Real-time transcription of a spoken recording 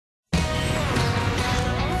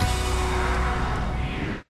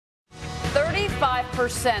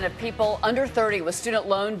65% of people under 30 with student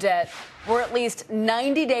loan debt were at least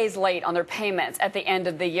 90 days late on their payments at the end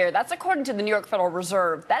of the year. That's according to the New York Federal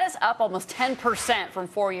Reserve. That is up almost 10% from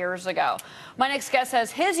 4 years ago. My next guest says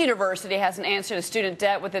his university has an answer to student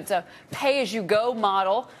debt with its pay-as-you-go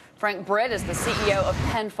model. Britt is the CEO of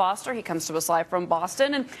Penn Foster. He comes to us live from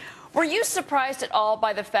Boston. And were you surprised at all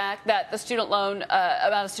by the fact that the student loan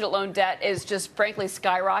amount of student loan debt is just frankly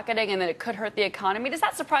skyrocketing and that it could hurt the economy? Does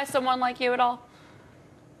that surprise someone like you at all?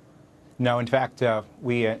 No, in fact,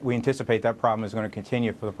 we anticipate that problem is going to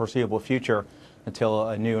continue for the foreseeable future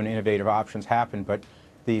until new and innovative options happen. But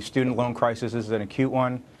the student loan crisis is an acute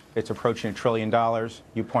one. It's approaching $1 trillion.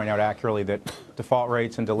 You point out accurately that default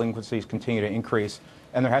rates and delinquencies continue to increase,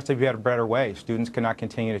 and there has to be a better way. Students cannot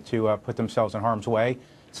continue to put themselves in harm's way.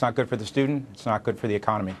 It's not good for the student. It's not good for the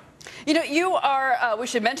economy. You know, you are, we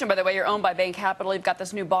should mention, by the way, you're owned by Bain Capital. You've got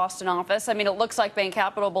this new Boston office. I mean, it looks like Bain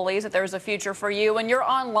Capital believes that there's a future for you, and you're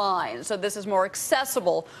online, so this is more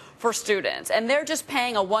accessible for students. And they're just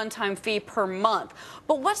paying a one-time fee per month.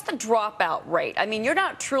 But what's the dropout rate? I mean, you're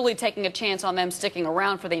not truly taking a chance on them sticking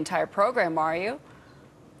around for the entire program, are you?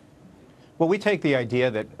 Well, we take the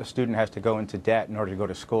idea that a student has to go into debt in order to go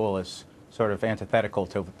to school as sort of antithetical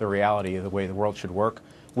to the reality of the way the world should work.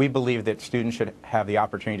 We believe that students should have the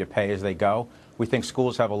opportunity to pay as they go. We think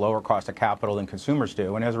schools have a lower cost of capital than consumers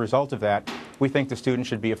do, and as a result of that, we think the students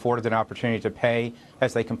should be afforded an opportunity to pay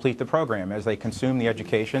as they complete the program. As they consume the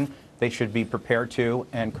education, they should be prepared to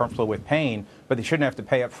and comfortable with paying, but they shouldn't have to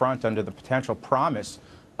pay up front under the potential promise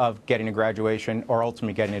of getting a graduation or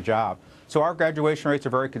ultimately getting a job. So our graduation rates are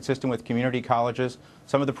very consistent with community colleges.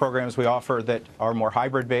 Some of the programs we offer that are more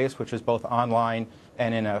hybrid-based, which is both online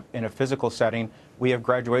and in a physical setting, we have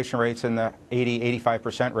graduation rates in the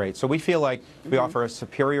 80–85% rate. So we feel like we offer a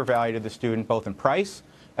superior value to the student, both in price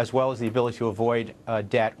as well as the ability to avoid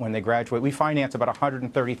debt when they graduate. We finance about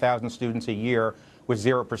 130,000 students a year with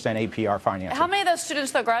 0% APR financing. How many of those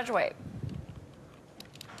students, though, graduate?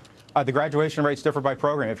 The graduation rates differ by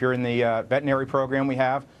program. If you're in the veterinary program we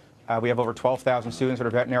have over 12,000 students in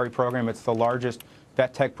our veterinary program. It's the largest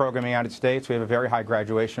vet tech program in the United States. We have a very high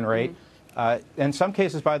graduation rate. In some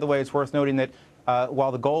cases, by the way, it's worth noting that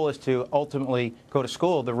while the goal is to ultimately go to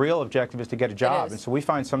school, the real objective is to get a job. And so we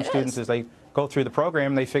find some students, as they go through the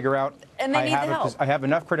program, they figure out, I have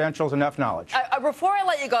enough credentials, enough knowledge. Before I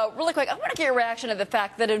let you go, really quick, I want to get your reaction to the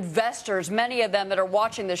fact that investors, many of them that are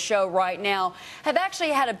watching this show right now, have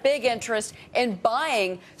actually had a big interest in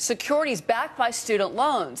buying securities backed by student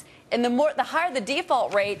loans. And the higher the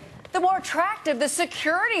default rate, the more attractive the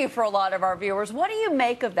security for a lot of our viewers. What do you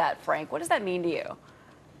make of that, Frank? What does that mean to you?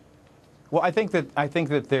 Well, I think that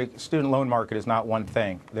the student loan market is not one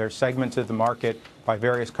thing. There are segments of the market by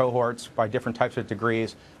various cohorts, by different types of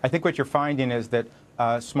degrees. I think what you're finding is that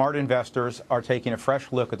smart investors are taking a fresh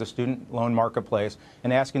look at the student loan marketplace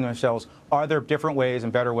and asking themselves, are there different ways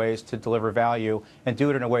and better ways to deliver value and do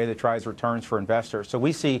it in a way that drives returns for investors? So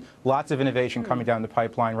we see lots of innovation coming down the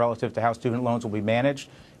pipeline relative to how student loans will be managed,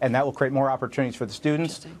 and that will create more opportunities for the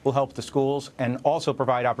students, will help the schools, and also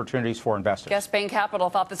provide opportunities for investors. Guess Bain Capital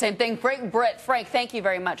thought the same thing. Britt, Frank, thank you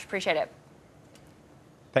very much. Appreciate it.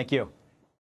 Thank you.